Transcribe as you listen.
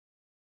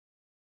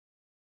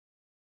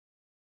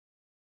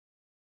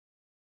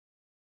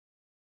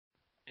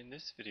In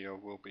this video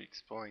we'll be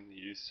exploring the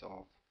use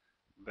of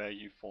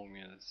value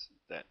formulas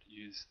that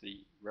use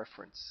the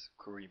reference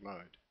query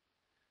mode.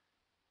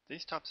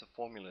 These types of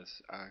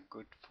formulas are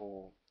good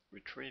for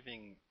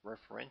retrieving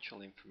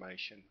referential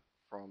information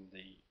from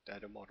the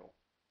data model.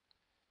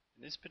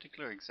 In this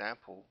particular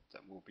example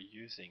that we'll be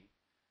using,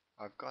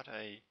 I've got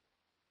a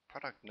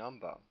product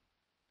number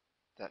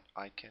that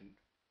I can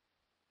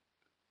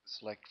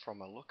select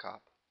from a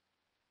lookup,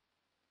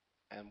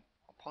 and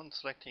upon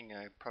selecting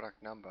a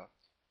product number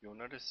you'll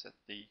notice that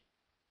the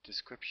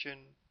description,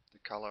 the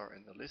color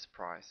and the list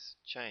price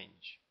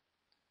change.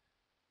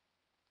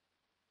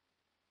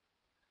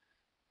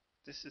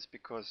 This is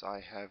because I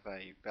have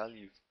a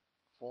value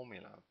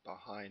formula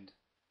behind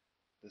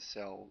the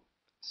cell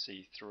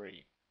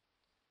C3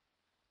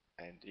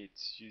 and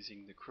it's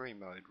using the query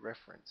mode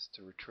reference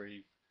to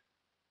retrieve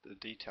the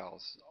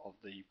details of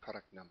the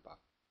product number.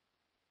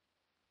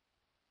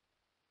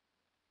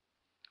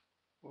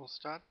 We'll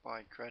start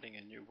by creating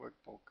a new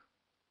workbook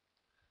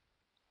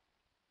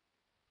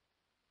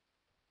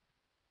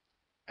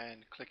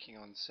and clicking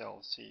on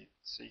cell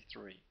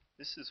C3.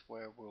 This is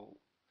where we'll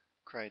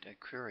create a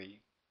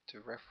query to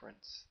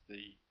reference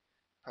the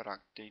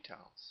product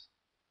details.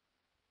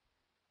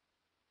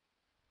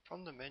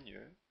 From the menu,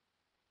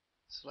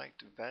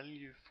 select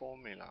Value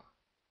Formula,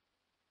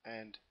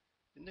 and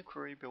in the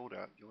query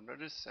builder you'll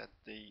notice that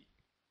the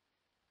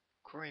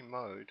query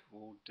mode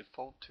will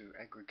default to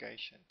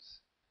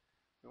Aggregations.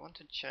 We want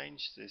to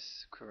change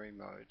this query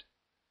mode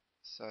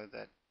so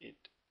that it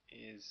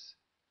is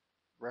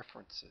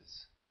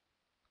References.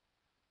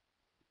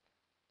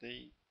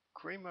 The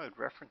query mode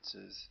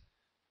References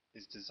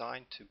is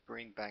designed to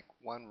bring back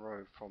one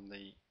row from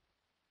the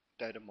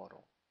data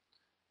model,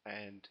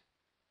 and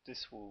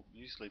this will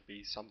usually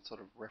be some sort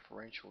of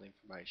referential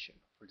information,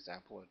 for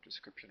example a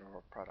description or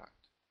a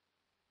product.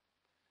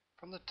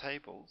 From the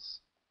tables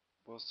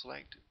we'll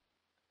select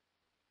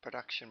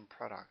Production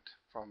Product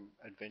from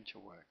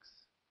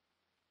AdventureWorks,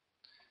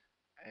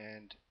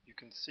 and you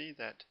can see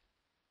that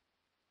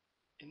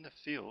in the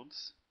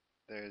fields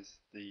there's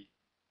the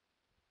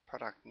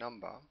product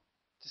number.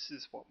 This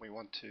is what we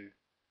want to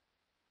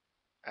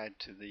add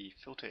to the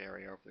filter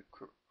area of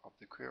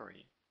the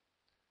query,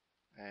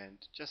 and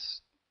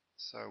just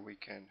so we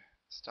can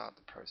start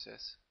the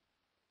process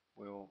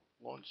we'll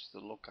launch the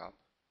lookup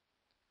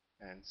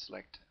and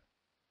select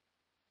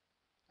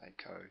a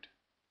code.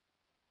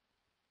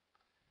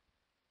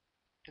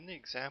 In the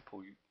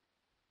example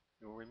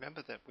you'll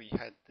remember that we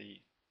had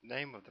the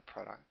name of the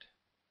product,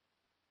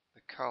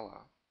 the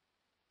color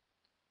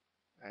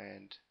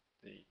and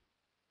the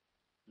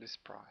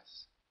list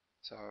price.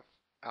 So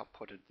I've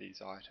outputted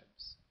these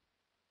items.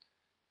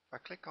 If I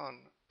click on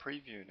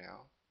preview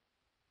now,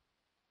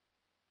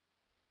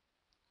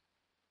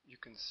 you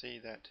can see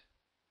that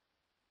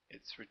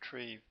it's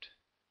retrieved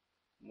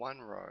one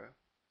row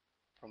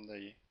from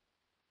the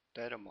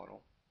data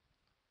model,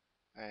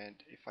 and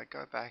if I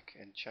go back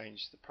and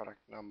change the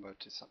product number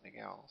to something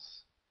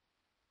else,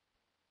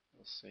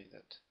 you'll see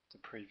that the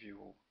preview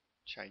will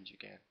change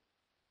again.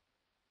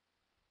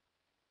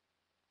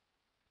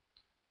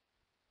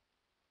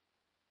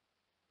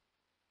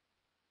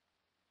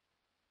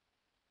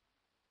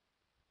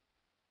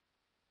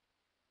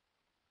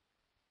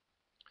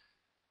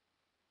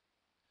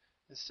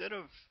 Instead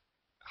of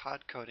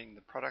hard coding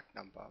the product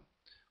number,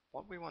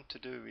 what we want to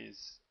do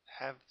is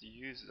have the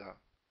user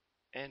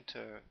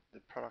enter the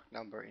product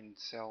number in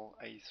cell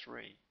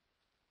A3.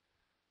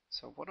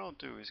 So what I'll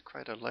do is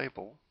create a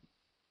label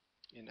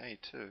in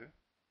A2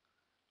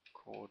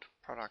 called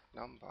product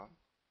number,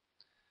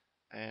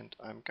 and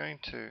I'm going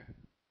to,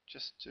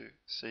 just to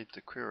seed the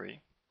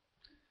query,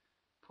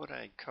 put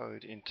a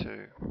code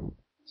into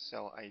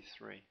cell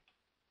A3.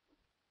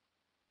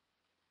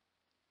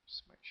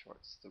 Just make sure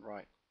it's the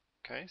right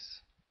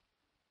case.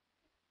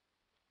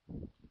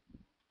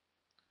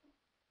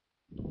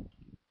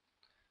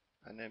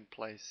 And then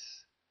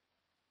place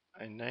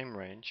a name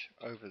range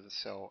over the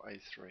cell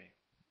A3,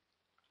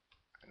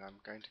 and I'm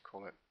going to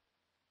call it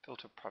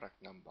filter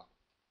product number.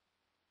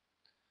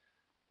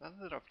 Now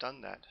that I've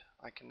done that,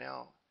 I can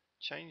now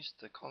change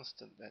the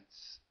constant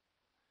that's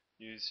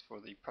used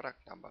for the product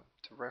number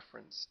to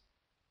reference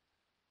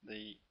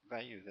the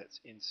value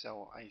that's in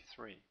cell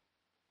A3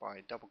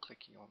 by double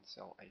clicking on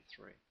cell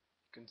A3.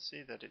 You can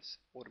see that it's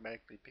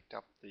automatically picked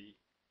up the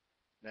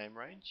name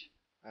range,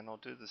 and I'll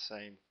do the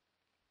same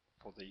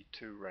for the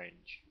to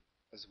range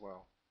as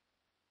well.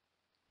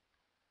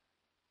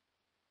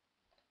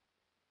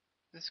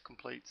 This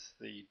completes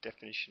the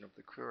definition of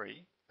the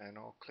query, and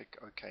I'll click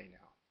OK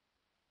now.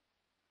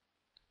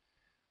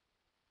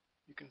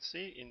 You can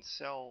see in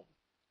cell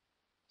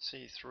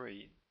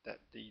C3 that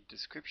the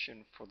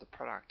description for the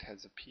product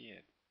has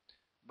appeared,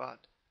 but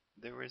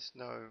there is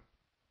no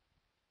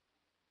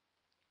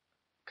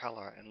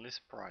color and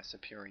list price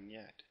appearing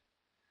yet.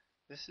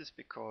 This is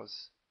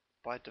because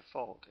by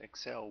default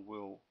Excel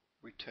will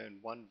return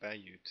one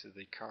value to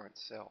the current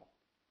cell,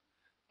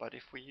 but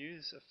if we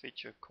use a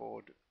feature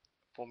called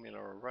formula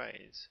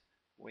arrays,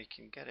 we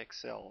can get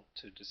Excel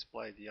to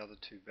display the other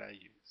two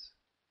values.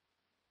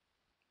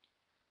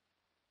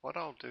 What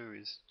I'll do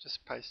is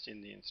just paste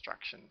in the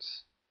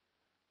instructions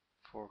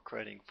for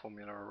creating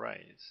formula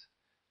arrays,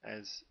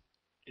 as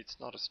it's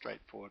not a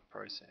straightforward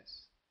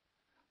process.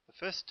 The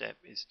first step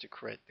is to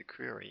create the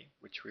query,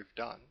 which we've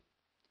done.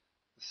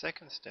 The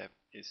second step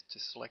is to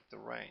select the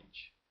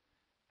range,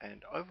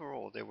 and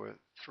overall there were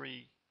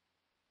 3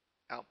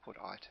 output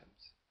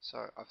items.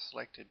 So I've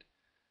selected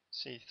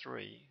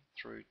C3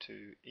 through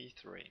to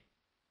E3.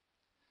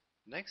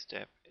 The next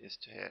step is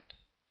to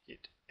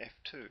hit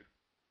F2,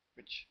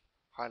 which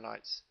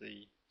highlights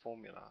the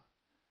formula,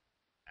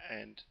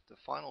 and the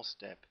final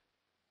step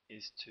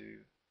is to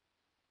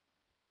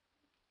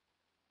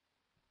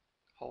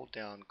hold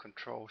down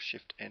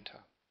Control+Shift+Enter.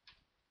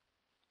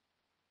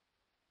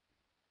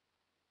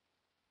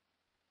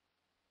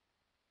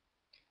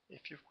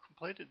 If you've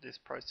completed this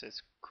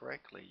process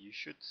correctly, you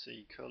should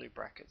see curly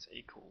brackets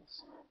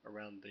equals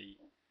around the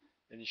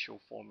initial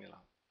formula.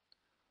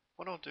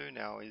 What I'll do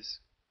now is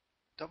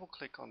double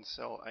click on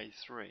cell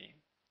A3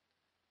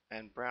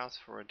 and browse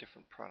for a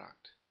different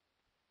product.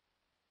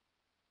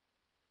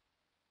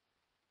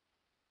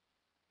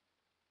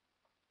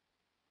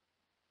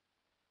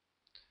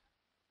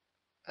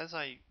 As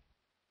I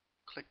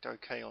clicked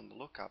OK on the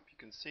lookup, you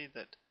can see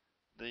that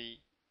the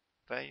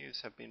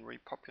values have been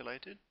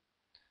repopulated.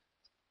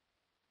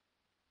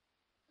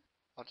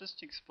 I'll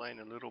just explain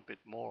a little bit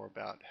more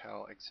about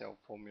how Excel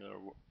formula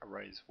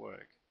arrays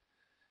work.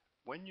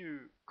 When you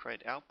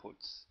create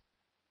outputs,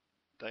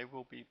 they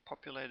will be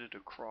populated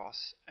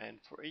across, and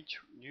for each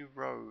new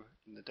row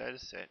in the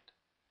dataset,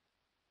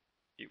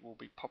 it will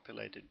be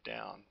populated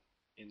down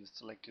in the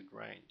selected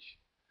range.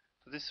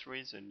 For this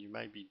reason, you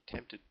may be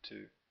tempted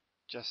to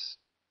just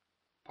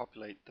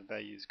populate the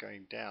values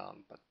going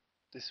down, but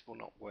this will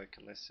not work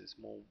unless there's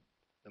more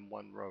than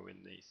one row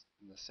in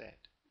the set.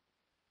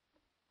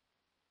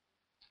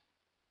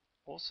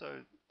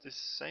 Also, this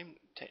same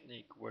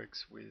technique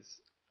works with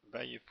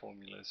value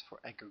formulas for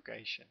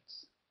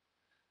aggregations.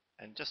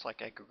 And just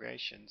like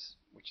aggregations,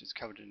 which is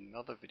covered in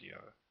another video,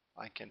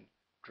 I can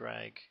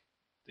drag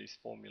these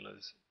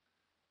formulas,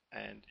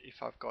 and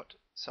if I've got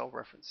cell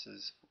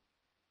references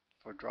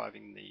for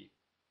driving the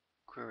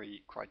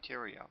query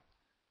criteria,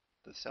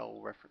 the cell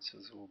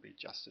references will be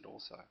adjusted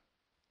also.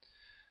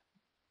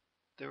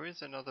 There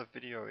is another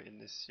video in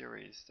this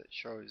series that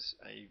shows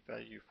a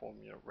value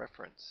formula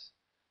reference,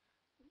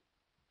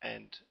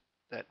 and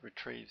that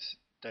retrieves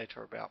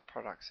data about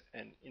products,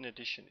 and in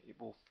addition it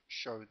will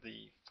show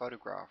the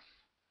photograph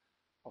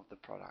of the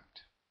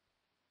product.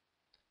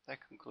 That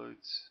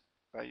concludes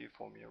value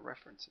formula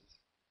references.